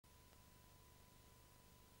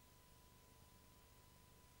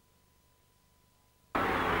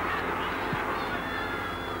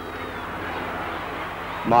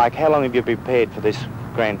Mike, how long have you prepared for this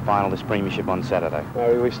grand final, this premiership on Saturday?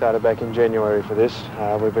 We started back in January for this.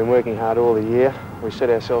 We've been working hard all the year. We set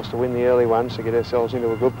ourselves to win the early ones to get ourselves into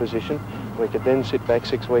a good position. We could then sit back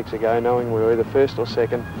 6 weeks ago knowing we were either first or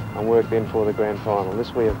second and work then for the grand final.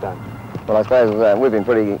 This we have done. Well, I suppose we've been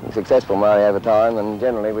pretty successful, Murray, over time, and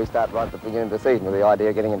generally we start right at the beginning of the season with the idea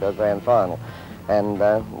of getting into a grand final. And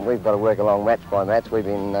we've got to work along match by match. We've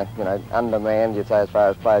been, undermanned, you'd say, as far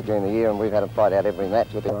as players during the year, and we've had to fight out every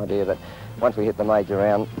match with the idea that once we hit the major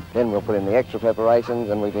round, then we'll put in the extra preparations,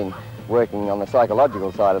 and we've been working on the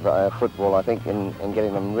psychological side of football, I think, in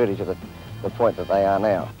getting them really to the point that they are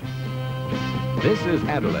now. This is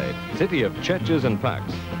Adelaide, city of churches and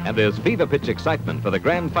parks, and there's fever-pitch excitement for the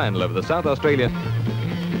grand final of the South Australia.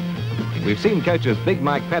 We've seen coaches Big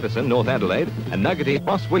Mike Patterson, North Adelaide, and nuggety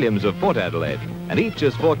Fos Williams of Port Adelaide, and each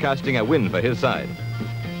is forecasting a win for his side.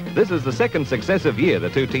 This is the second successive year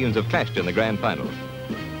the two teams have clashed in the grand final.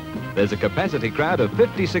 There's a capacity crowd of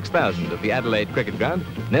 56,000 at the Adelaide Cricket Ground,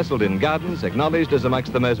 nestled in gardens acknowledged as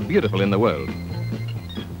amongst the most beautiful in the world.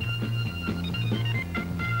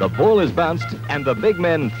 The ball is bounced and the big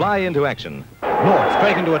men fly into action. North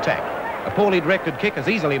straight into attack. A poorly directed kick is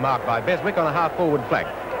easily marked by Beswick on a half-forward flank.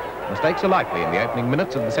 Mistakes are likely in the opening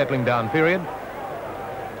minutes of the settling down period.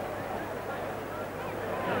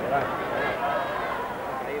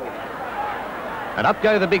 And up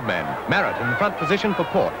go the big men. Marrett in the front position for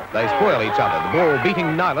Port. They spoil each other, the ball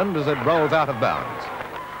beating Nyland as it rolls out of bounds.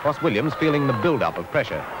 Fos Williams feeling the build-up of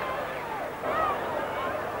pressure.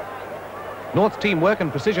 North's teamwork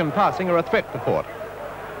and precision passing are a threat to Port.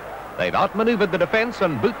 They've outmanoeuvred the defence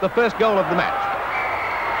and boot the first goal of the match.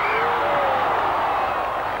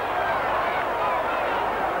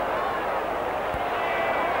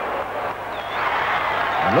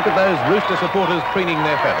 And look at those Rooster supporters preening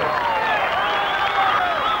their feathers.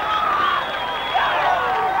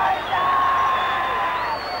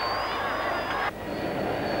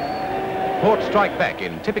 Port strike back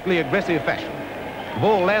in typically aggressive fashion. The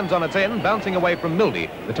ball lands on its end, bouncing away from Mildy.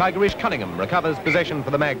 The tigerish Cunningham recovers possession for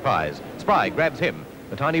the Magpies. Spry grabs him.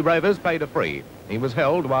 The tiny Rovers paid a free. He was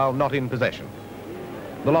held while not in possession.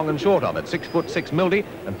 The long and short of it, 6'6" Mildy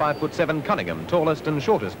and 5'7" Cunningham, tallest and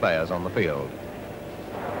shortest players on the field.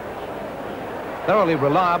 Thoroughly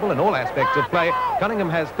reliable in all aspects of play, Cunningham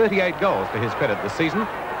has 38 goals to his credit this season.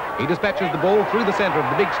 He dispatches the ball through the centre of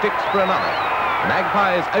the big sticks for another.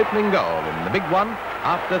 Magpies' opening goal in the big one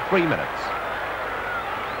after 3 minutes.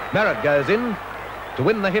 Marrett goes in to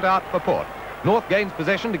win the hit out for Port. North gains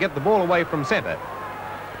possession to get the ball away from centre.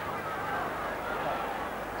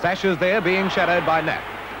 Sachse is there, being shadowed by Knapp.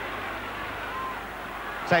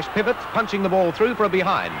 Sachse pivots, punching the ball through for a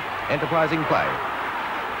behind. Enterprising play.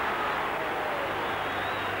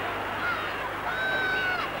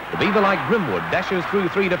 The beaver-like Grimwood dashes through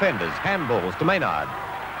 3 defenders. Handballs to Maynard.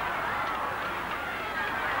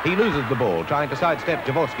 He loses the ball, trying to sidestep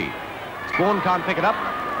Jaworski. Spawn can't pick it up.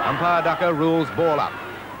 Umpire Ducker rules ball up.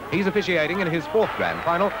 He's officiating in his 4th grand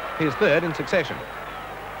final, his 3rd in succession.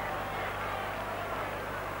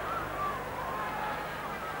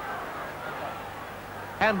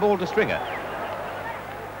 Handball to Stringer.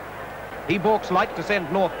 He balks light to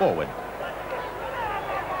send North forward.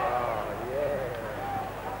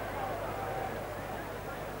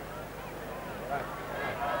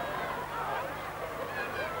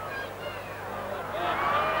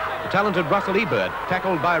 Talented Russell Ebert,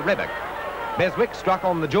 tackled by Rebeck. Beswick struck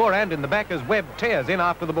on the jaw and in the back as Webb tears in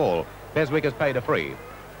after the ball. Beswick has paid a free.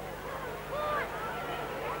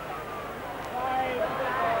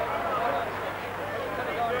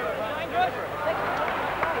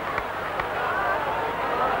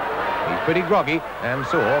 He's pretty groggy and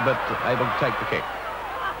sore, but able to take the kick.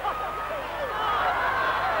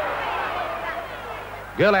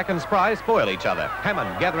 Gerlach and Spry spoil each other.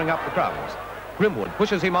 Hammond gathering up the crumbs. Grimwood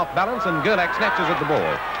pushes him off balance and Gerlach snatches at the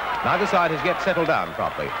ball. Neither side has yet settled down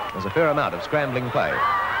properly. There's a fair amount of scrambling play.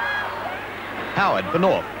 Howard for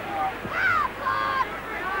North.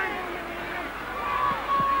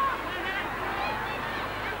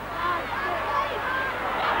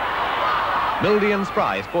 Mildy and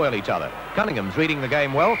Spry spoil each other. Cunningham's reading the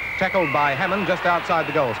game well, tackled by Hammond just outside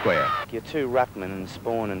the goal square. Your two ruckmen and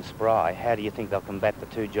Spawn and Spry, how do you think they'll combat the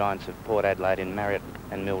two giants of Port Adelaide in Marriott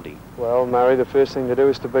and Mildy? Well, Murray, the first thing to do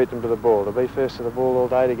is to beat them to the ball. To be first to the ball all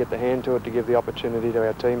day, to get the hand to it, to give the opportunity to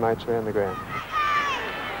our teammates around the ground.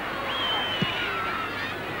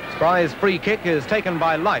 Spry's free kick is taken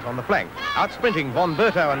by Light on the flank. Out sprinting Von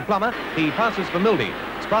Berto and Plummer. He passes for Mildy.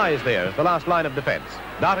 Spry is there as the last line of defence.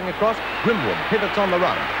 Darting across, Grimwood pivots on the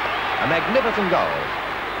run. A magnificent goal.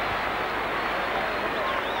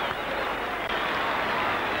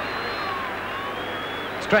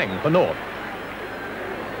 Strang for North.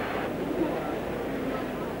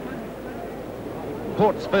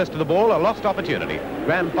 Port's first to the ball, a lost opportunity.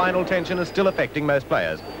 Grand final tension is still affecting most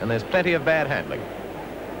players, and there's plenty of bad handling.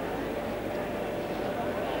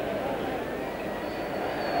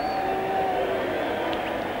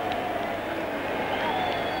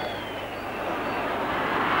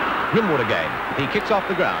 Grimwood again. He kicks off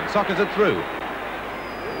the ground, soccers it through.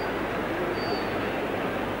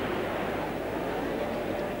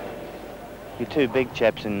 Your two big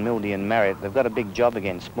chaps in Mildy and Marriott, they've got a big job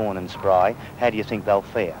against Spawn and Spry. How do you think they'll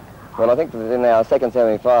fare? Well, I think that in our second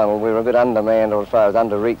semi-final we were a bit undermanned, or as far as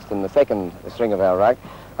under-reached in the second string of our ruck.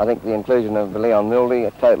 I think the inclusion of Leon Mildy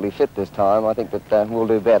totally fit this time. I think that we'll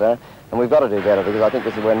do better, and we've got to do better, because I think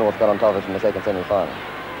this is where North got on top of us in the second semi-final.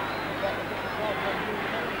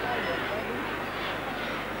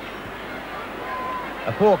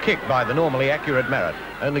 A poor kick by the normally accurate Marriott.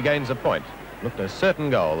 Only gains a point. Looked a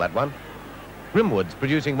certain goal, that one. Grimwood's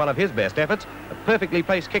producing one of his best efforts, a perfectly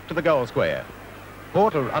placed kick to the goal square.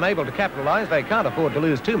 Port are unable to capitalise. They can't afford to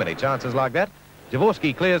lose too many chances like that.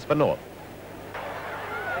 Jaworski clears for North.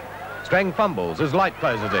 Strang fumbles as Light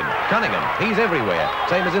closes in. Cunningham, he's everywhere,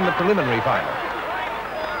 same as in the preliminary final.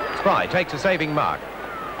 Spry takes a saving mark.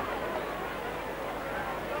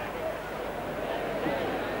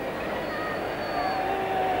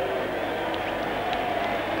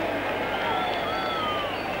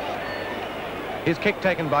 His kick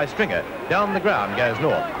taken by Stringer. Down the ground goes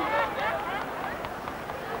North.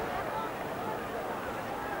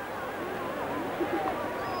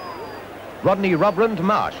 Rodney Robran to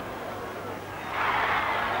Marsh.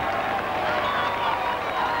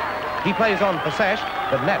 He plays on for Sash,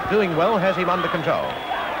 but Nat, doing well, has him under control.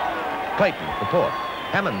 Clayton for Port.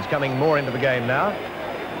 Hammond's coming more into the game now.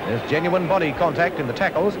 There's genuine body contact in the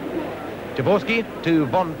tackles. Jaworski to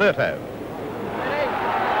Von Berto.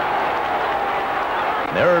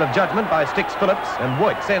 An error of judgment by Stix Phillips, and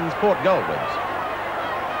Voigt sends Port goalwards.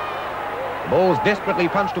 The ball's desperately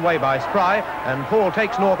punched away by Spry, and Paul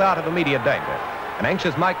takes North out of immediate danger. An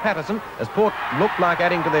anxious Mike Patterson as Port looked like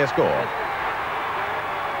adding to their score.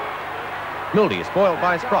 Mildy spoiled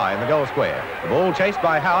by Spry in the goal square. The ball chased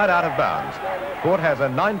by Howard out of bounds. Port has a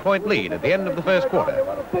 9-point lead at the end of the first quarter.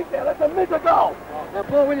 Let's miss a goal. Now,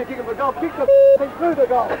 Paul, when you're kicking for goal, kick the thing through the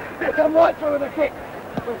goal. Come right through with a kick.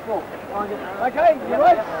 Okay, you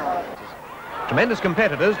right? Tremendous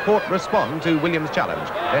competitors, Port respond to Williams' challenge.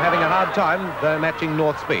 They're having a hard time, though, matching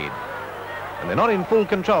North speed. And they're not in full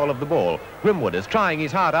control of the ball. Grimwood is trying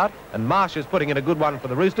his heart out, and Marsh is putting in a good one for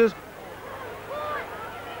the Roosters.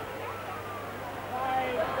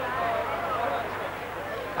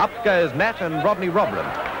 Up goes Nat and Rodney Robran.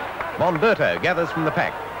 Monberto gathers from the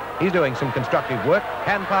pack. He's doing some constructive work.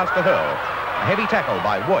 Hand pass to Hurl. A heavy tackle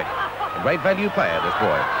by Voigt. A great value player, this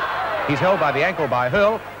boy. He's held by the ankle by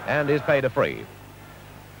Hurl and is paid a free.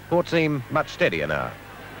 Port seem much steadier now.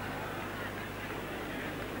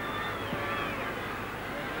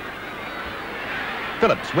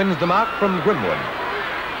 Phillips wins the mark from Grimwood.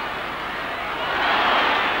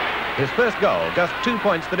 His first goal, just 2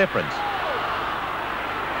 points the difference.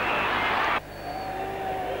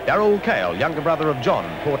 Darryl Cale, younger brother of John,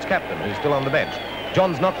 Port's captain, who's still on the bench.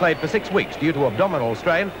 John's not played for 6 weeks due to abdominal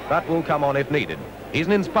strain, but will come on if needed. He's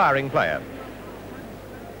an inspiring player.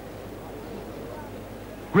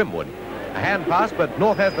 Grimwood. A hand pass, but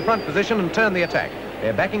North has the front position and turn the attack.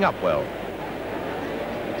 They're backing up well.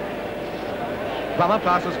 Plummer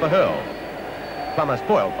passes for Hurl. Plummer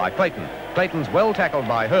spoiled by Clayton. Clayton's well tackled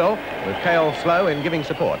by Hurl, with Cale slow in giving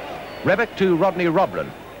support. Revick to Rodney Robran.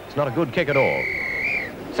 It's not a good kick at all.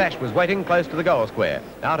 Sash was waiting close to the goal square.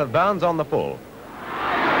 Out of bounds on the full.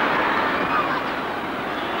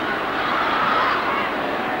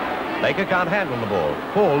 Baker can't handle the ball.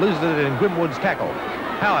 Paul loses it in Grimwood's tackle.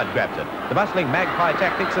 Howard grabs it. The bustling Magpie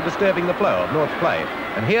tactics are disturbing the flow of North's play.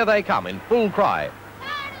 And here they come in full cry.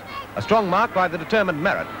 A strong mark by the determined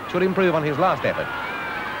Marriott should improve on his last effort.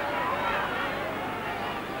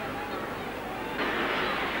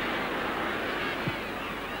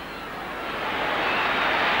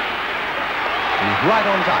 He's right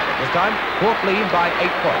on target this time. Port lead by 8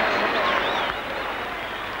 points.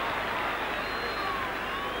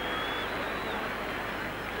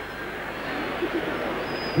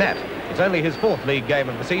 Nat, it's only his 4th league game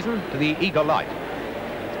of the season, to the eager light.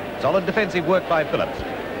 Solid defensive work by Phillips.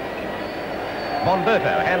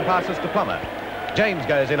 Monberto hand passes to Plummer. James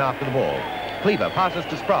goes in after the ball. Cleaver passes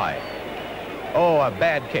to Spry. Oh, a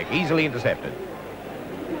bad kick, easily intercepted.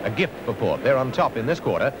 A gift for Port. They're on top in this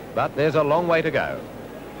quarter, but there's a long way to go.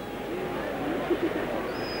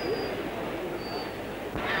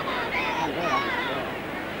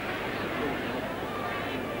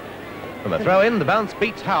 From a throw-in, the bounce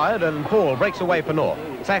beats Howard and Paul breaks away for North.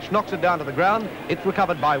 Sash knocks it down to the ground. It's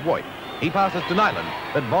recovered by Voigt. He passes to Nyland,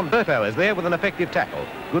 but Von Berto is there with an effective tackle.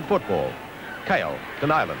 Good football. Kale to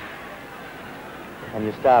Nyland. And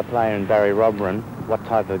your star player in Barrie Robran, what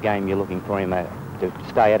type of game you're looking for him to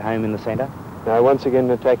stay at home in the centre? No, once again,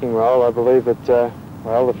 an attacking role. I believe that,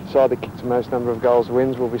 well, the side that kicks the most number of goals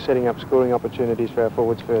wins. Will be setting up scoring opportunities for our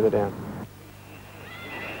forwards further down.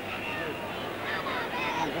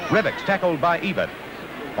 Rebeck's tackled by Ebert.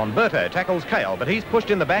 Von Berto tackles Kale, but he's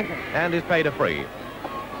pushed in the back and is paid a free.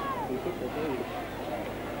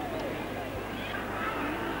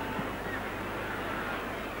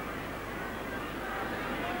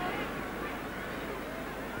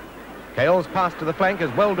 Kale's pass to the flank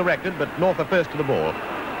is well directed, but North are first to the ball.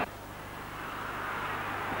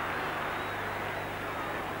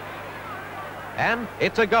 And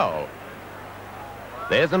it's a goal.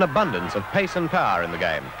 There's an abundance of pace and power in the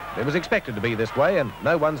game. It was expected to be this way, and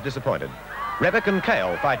no one's disappointed. Rebeck and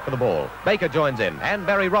Kale fight for the ball. Baker joins in, and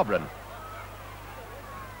Barrie Robran.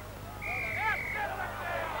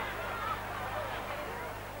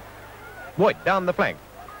 Voigt down the flank.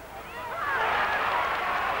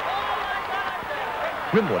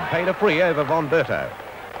 Grimwood paid a free over Von Berto.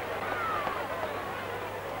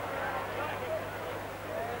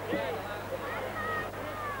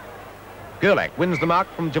 Gerlach wins the mark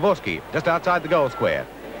from Jaworski, just outside the goal square.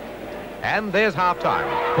 And there's half-time.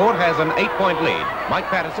 Port has an 8-point lead. Mike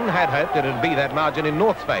Patterson had hoped that it'd be that margin in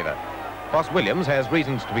North's favour. Fos Williams has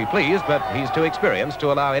reasons to be pleased, but he's too experienced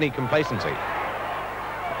to allow any complacency.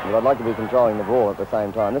 Well, I'd like to be controlling the ball at the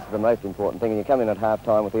same time. This is the most important thing. And you come in at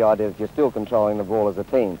half-time with the idea that you're still controlling the ball as a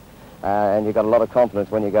team. And you've got a lot of confidence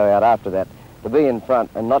when you go out after that. To be in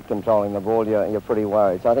front and not controlling the ball, you're pretty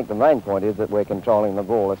worried. So I think the main point is that we're controlling the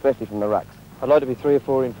ball, especially from the rucks. I'd like to be 3 or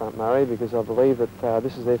 4 in front, Murray, because I believe that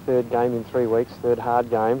this is their third game in 3 weeks, third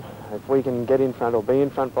hard game. If we can get in front or be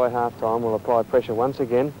in front by half-time, we'll apply pressure once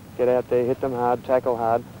again, get out there, hit them hard, tackle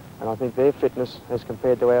hard, and I think their fitness, as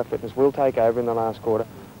compared to our fitness, will take over in the last quarter.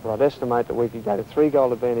 But I'd estimate that we could go to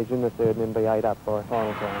 3-goal advantage in the third and then be 8 up by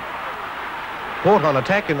final time. Port on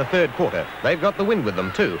attack in the third quarter. They've got the wind with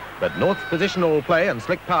them too, but North's positional play and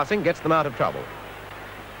slick passing gets them out of trouble.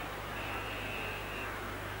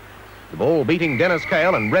 The ball beating Dennis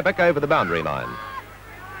Kale and Rebeck over the boundary line.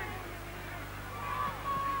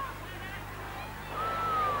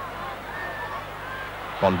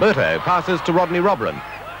 Von Berto passes to Rodney Robran.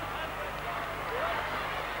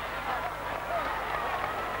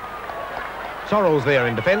 Sorrell's there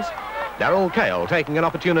in defence. Darryl Kale taking an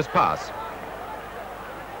opportunist pass.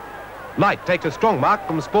 Knight takes a strong mark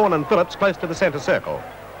from Spawn and Phillips close to the centre circle.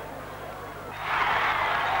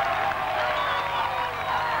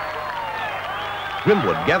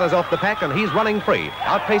 Grimwood gathers off the pack and he's running free.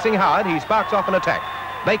 Outpacing Howard, he sparks off an attack.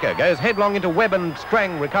 Baker goes headlong into Webb and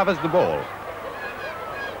Strang recovers the ball.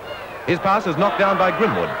 His pass is knocked down by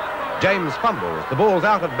Grimwood. James fumbles. The ball's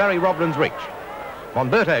out of Barrie Robran's reach.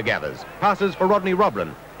 Von Berto gathers. Passes for Rodney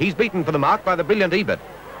Robran. He's beaten for the mark by the brilliant Ebert.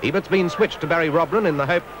 Ebert's been switched to Barrie Robran in the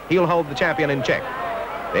hope he'll hold the champion in check.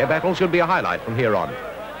 Their battle should be a highlight from here on.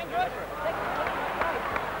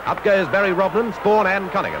 Up goes Barrie Robran, Spawn and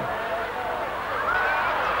Cunningham.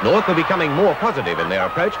 North are becoming more positive in their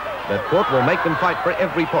approach, but Port will make them fight for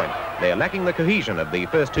every point. They're lacking the cohesion of the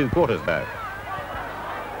first 2 quarters, though.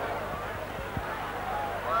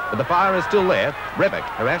 But the fire is still there. Rebeck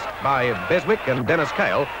harassed by Beswick and Dennis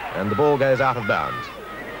Kale, and the ball goes out of bounds.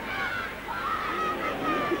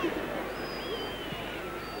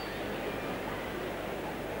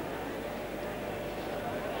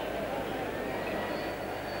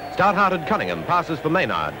 Stout-hearted Cunningham passes for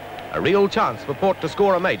Maynard. A real chance for Port to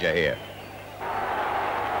score a major here.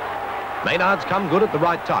 Maynard's come good at the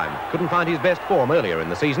right time. Couldn't find his best form earlier in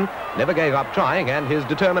the season. Never gave up trying, and his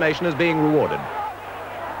determination is being rewarded.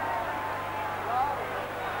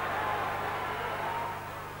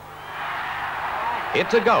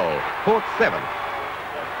 It's a goal. Port 7.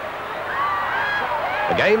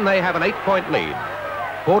 Again, they have an 8-point lead.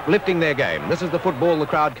 Port lifting their game. This is the football the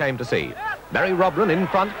crowd came to see. Barrie Robran in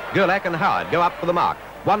front. Gerlach and Howard go up for the mark.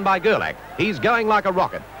 Won by Gerlach. He's going like a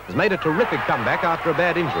rocket. Has made a terrific comeback after a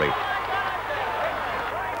bad injury.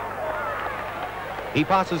 He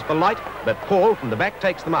passes for Light, but Paul from the back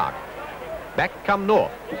takes the mark. Back come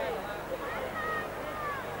North.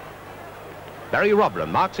 Barrie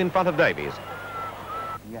Robran marks in front of Davies.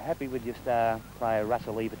 You're happy with your star player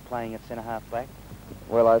Russell Ebert playing at centre-half back?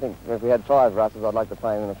 Well, I think if we had 5 Russells, I'd like to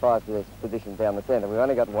play him in the 5 position down the centre. We've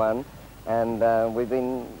only got 1, and we've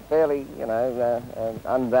been fairly, you know,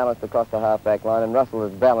 unbalanced across the half-back line, and Russell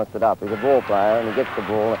has balanced it up. He's a ball player, and he gets the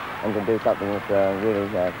ball and can do something that's really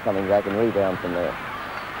coming back and rebound from there.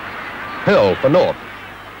 Hill for North.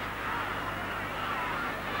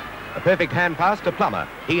 A perfect hand pass to Plummer.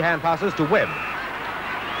 He hand passes to Webb.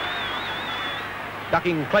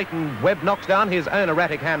 Ducking Clayton, Webb knocks down his own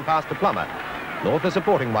erratic hand pass to Plummer. North are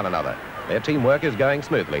supporting one another. Their teamwork is going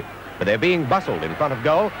smoothly, but they're being bustled in front of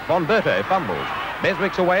goal. Bonberto fumbles.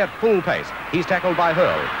 Beswick's away at full pace. He's tackled by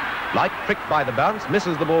Hurl. Light, tricked by the bounce,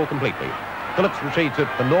 misses the ball completely. Phillips retreats it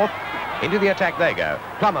for North. Into the attack they go.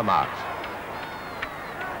 Plummer marks.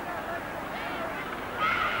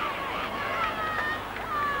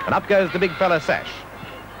 And up goes the big fella Sash.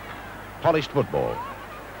 Polished football.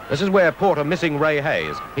 This is where Port are missing Ray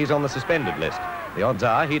Hayes. He's on the suspended list. The odds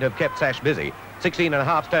are he'd have kept Sash busy.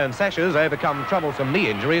 16.5 stone Sashes overcome troublesome knee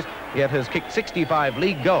injuries, yet has kicked 65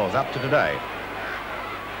 league goals up to today.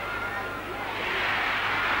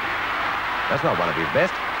 That's not one of his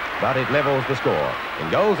best, but it levels the score. In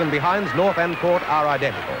goals and behinds, North and Port are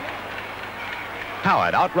identical.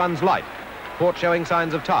 Howard outruns Light. Port showing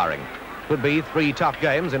signs of tiring. Could be 3 tough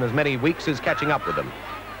games in as many weeks as catching up with them.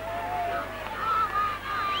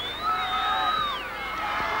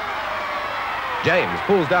 James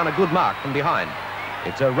pulls down a good mark from behind.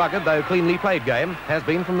 It's a rugged, though cleanly played game, has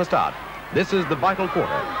been from the start. This is the vital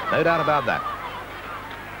quarter, no doubt about that.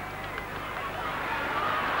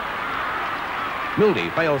 Mildy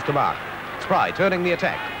fails to mark. Spry turning the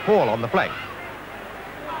attack. Hall on the flank.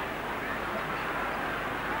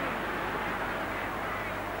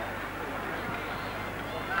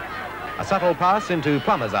 A subtle pass into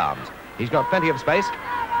Plummer's arms. He's got plenty of space.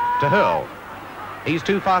 To Hurl. He's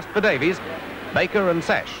too fast for Davies. Baker and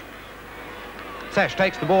Sash. Sash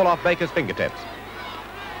takes the ball off Baker's fingertips.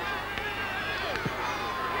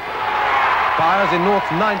 Fires in North's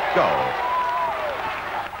 9th goal.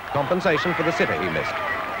 Compensation for the sitter he missed.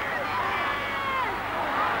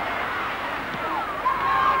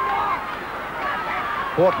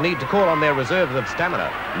 Port need to call on their reserves of stamina.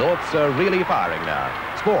 North's really firing now.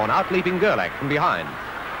 Spawn out-leaping Gerlach from behind.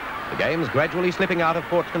 The game's gradually slipping out of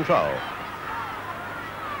Port's control.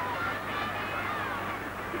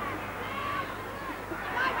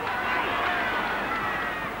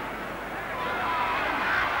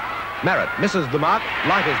 Marrett misses the mark.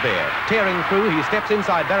 Light is there. Tearing through, he steps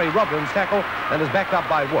inside Barrie Robran's tackle and is backed up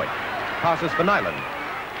by Voigt. Passes for Nyland.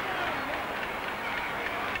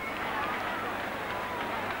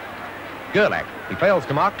 Gerlach. He fails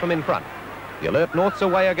to mark from in front. The alert North's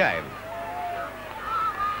away again.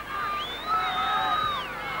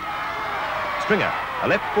 Stringer. A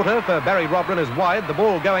left footer for Barrie Robran is wide. The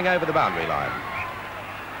ball going over the boundary line.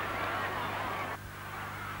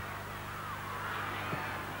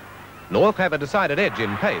 North have a decided edge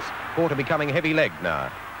in pace. Port are becoming heavy-legged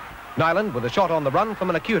now. Nyland with a shot on the run from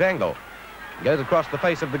an acute angle. Goes across the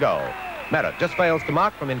face of the goal. Marrett just fails to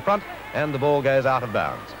mark from in front, and the ball goes out of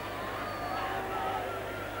bounds.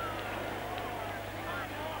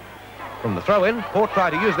 From the throw-in, Port try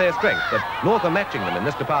to use their strength, but North are matching them in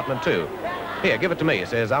this department too. Here, give it to me,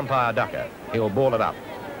 says umpire Ducker. He'll ball it up.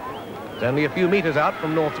 It's only a few metres out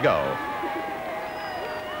from North's goal.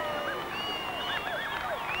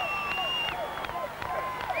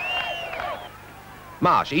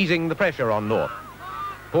 Marsh easing the pressure on North.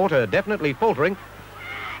 Port are definitely faltering.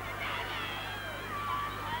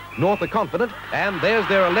 North are confident, and there's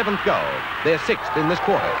their 11th goal. Their 6th in this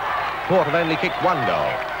quarter. Port have only kicked 1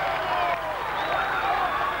 goal.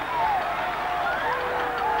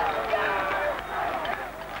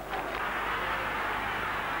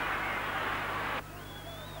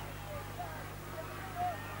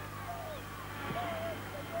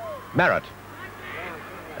 Marrett.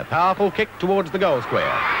 A powerful kick towards the goal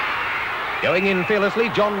square. Going in fearlessly,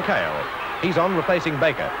 John Cale. He's on replacing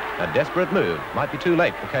Baker. A desperate move. Might be too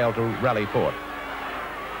late for Cale to rally Port.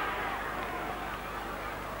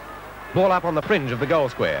 Ball up on the fringe of the goal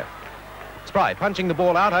square. Spry punching the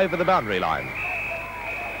ball out over the boundary line.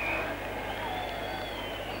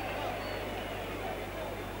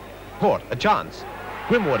 Port, a chance.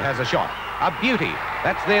 Grimwood has a shot. A beauty.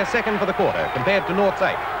 That's their 2nd for the quarter, compared to North's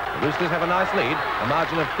 8. The Roosters have a nice lead, a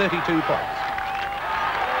margin of 32 points.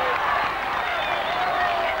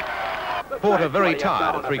 Port are very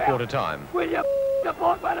tired at 3/4 time. Will you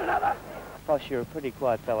support one another? Fos, you're a pretty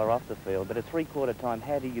quiet fella off the field, but at 3/4 time,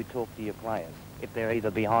 how do you talk to your players, if they're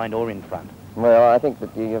either behind or in front? Well, I think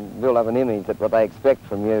that you build up an image that what they expect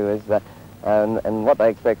from you is that, and what they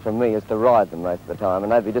expect from me is to ride them most of the time,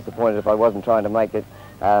 and they'd be disappointed if I wasn't trying to make it,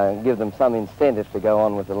 give them some incentive to go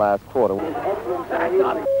on with the last quarter.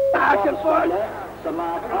 action for it.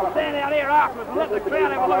 Stand out here afterwards and let the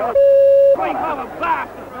crowd have a look at the queen club of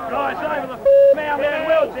bastards. Guys over the mound there in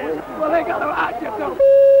wheelchairs. Well, they're going to ask yourself.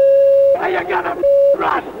 Are you going to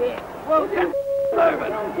run? Well, just move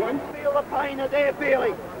it. Feel the pain that they're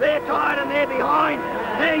feeling. They're tired and they're behind.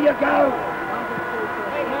 There you go.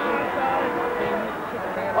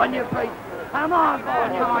 On your feet. Come on,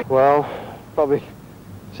 boy. Well, probably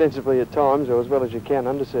sensibly at times, or as well as you can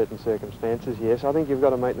under certain circumstances, yes. I think you've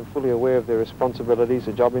got to make them fully aware of their responsibilities,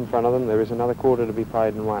 the job in front of them. There is another quarter to be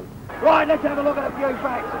paid and won. Right, let's have a look at a few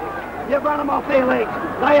facts. You've run them off their legs.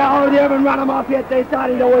 They are, you haven't run them off yet. They're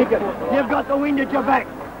starting to weaken. You've got the wind at your back.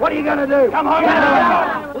 What are you going to do? Come home.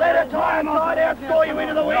 Let it tie him inside out, score you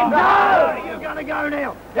into the wind. No! You're going to go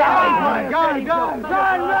now. Go! Run!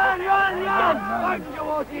 Open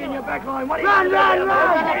Jaworski in your back line. What are you going to do?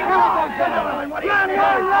 Run! What are you going to do?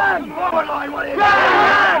 Run! Forward line, what are you going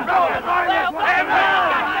to do?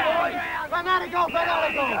 Fanatical!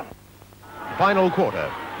 Final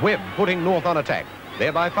quarter. Webb putting North on attack.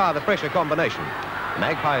 They're by far the fresher combination.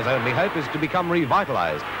 Magpies' only hope is to become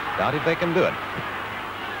revitalised. Doubt if they can do it.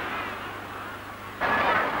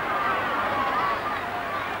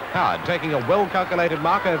 Howard taking a well-calculated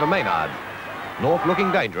mark over Maynard. North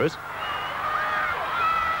looking dangerous.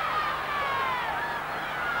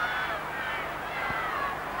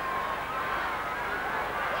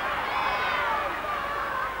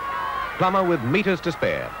 Plummer with metres to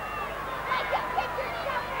spare.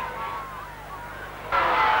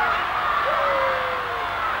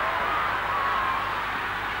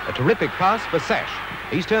 A terrific pass for Sachse.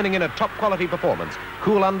 He's turning in a top-quality performance.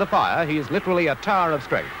 Cool under fire, he is literally a tower of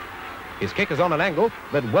strength. His kick is on an angle,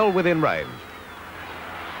 but well within range.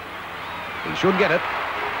 He should get it.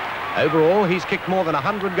 Overall, he's kicked more than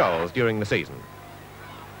 100 goals during the season.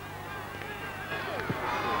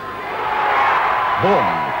 Boom!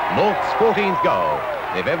 North's 14th goal.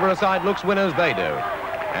 If ever a side looks winners, they do.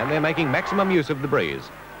 And they're making maximum use of the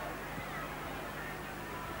breeze.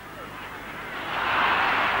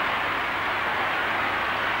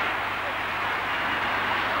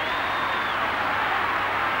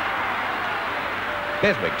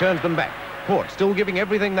 Beswick turns them back. Port still giving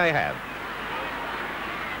everything they have.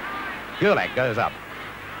 Gerlach goes up.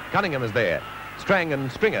 Cunningham is there. Strang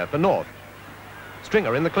and Stringer for North.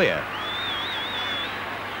 Stringer in the clear.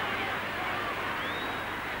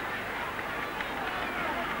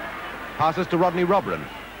 Passes to Rodney Robran.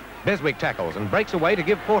 Beswick tackles and breaks away to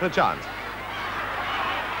give Port a chance.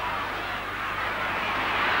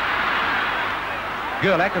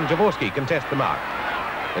 Gerlach and Jaworski contest the mark.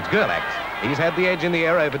 It's Gerlach's. He's had the edge in the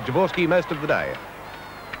air over Jaworski most of the day.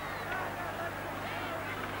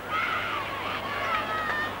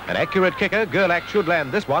 An accurate kicker, Gerlach should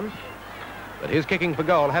land this one. But his kicking for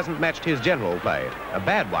goal hasn't matched his general play. A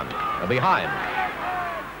bad one, a behind.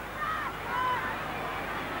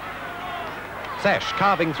 Sachse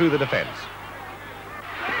carving through the defence.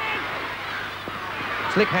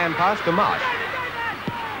 Slick hand pass to Marsh.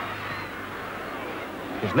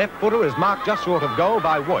 His left footer is marked just short of goal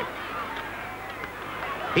by Voigt.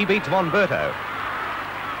 He beats Von Berto.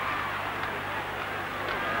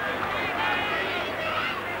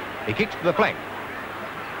 He kicks to the flank.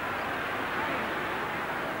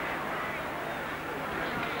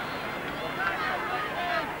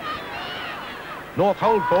 North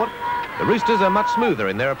hold Port. The Roosters are much smoother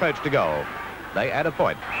in their approach to goal. They add a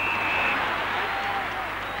point.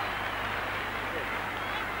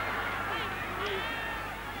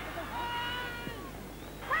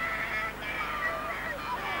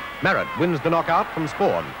 Marrett wins the knockout from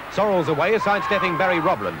Spawn. Sorrells away, sidestepping Barrie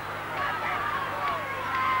Robran.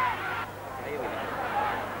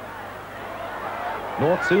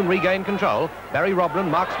 North soon regain control. Barrie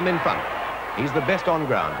Robran marks them in front. He's the best on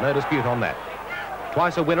ground, no dispute on that.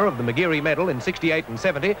 Twice a winner of the McGeary medal in 68 and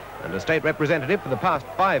 70, and a state representative for the past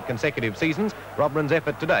 5 consecutive seasons, Robran's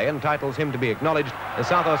effort today entitles him to be acknowledged as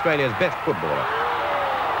South Australia's best footballer.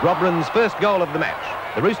 Robran's first goal of the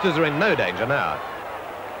match. The Roosters are in no danger now.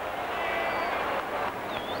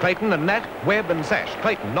 Clayton and Nat, Webb and Sachse.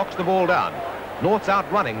 Clayton knocks the ball down. North's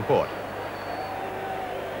outrunning Port.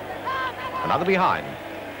 Another behind.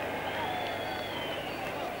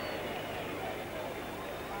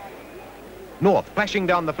 North flashing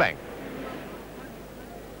down the flank.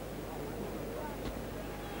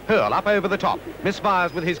 Hurl up over the top.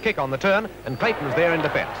 Misfires with his kick on the turn, and Clayton's there in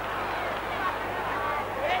defence.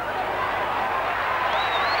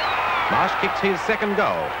 Marsh kicks his second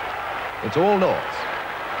goal. It's all North's.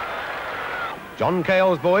 John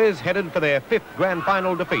Cale's boys headed for their 5th grand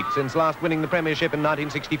final defeat since last winning the premiership in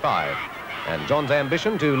 1965. And John's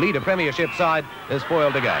ambition to lead a premiership side is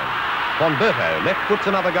foiled again. Bonberto left puts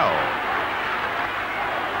another goal.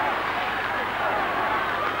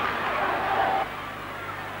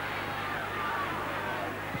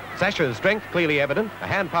 Sachse's strength clearly evident. A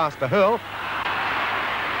hand pass to Hurl.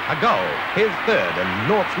 A goal, his third and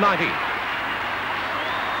North's 90th.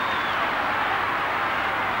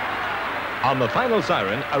 On the final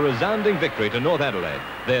siren, a resounding victory to North Adelaide,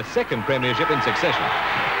 their second premiership in succession.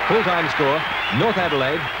 Full-time score, North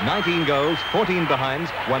Adelaide, 19 goals, 14 behinds,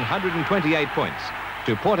 128 points.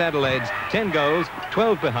 To Port Adelaide's 10 goals,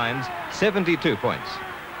 12 behinds, 72 points.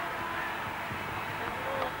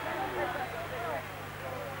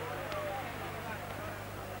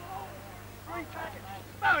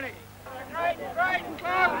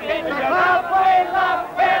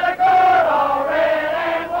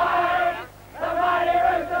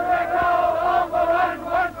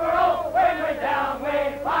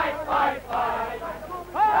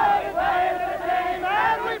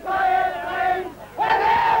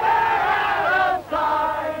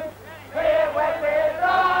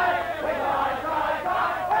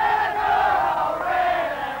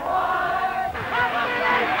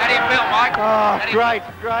 Oh, great,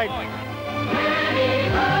 great.